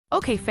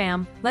Okay,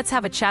 fam, let's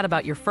have a chat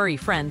about your furry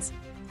friends.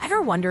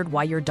 Ever wondered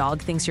why your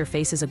dog thinks your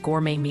face is a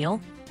gourmet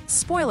meal?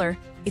 Spoiler,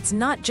 it's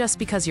not just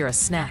because you're a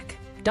snack.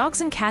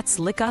 Dogs and cats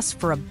lick us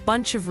for a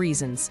bunch of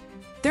reasons.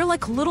 They're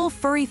like little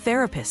furry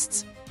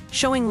therapists,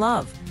 showing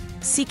love,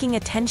 seeking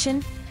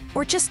attention,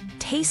 or just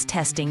taste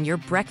testing your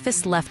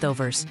breakfast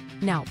leftovers.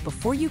 Now,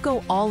 before you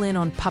go all in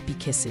on puppy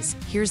kisses,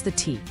 here's the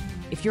tea.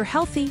 If you're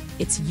healthy,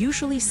 it's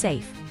usually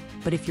safe.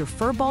 But if your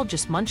furball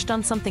just munched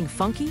on something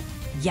funky,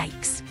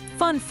 yikes.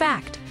 Fun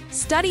fact,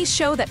 studies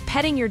show that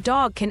petting your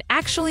dog can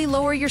actually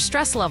lower your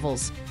stress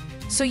levels.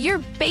 So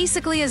you're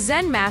basically a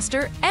Zen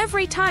master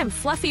every time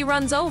Fluffy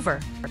runs over.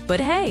 But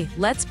hey,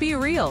 let's be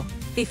real.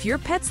 If your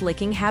pet's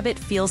licking habit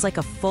feels like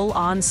a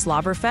full-on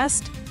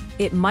slobberfest,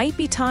 it might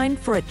be time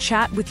for a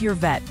chat with your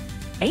vet.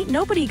 Ain't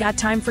nobody got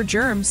time for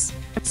germs.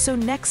 So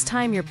next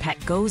time your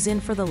pet goes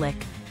in for the lick,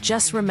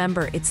 just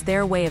remember it's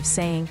their way of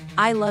saying,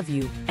 I love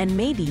you, and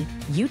maybe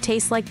you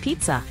taste like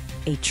pizza.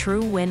 A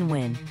true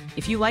win-win.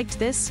 If you liked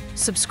this,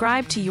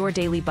 subscribe to Your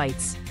Daily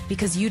Bites,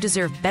 because you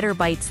deserve better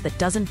bites that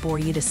doesn't bore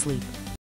you to sleep.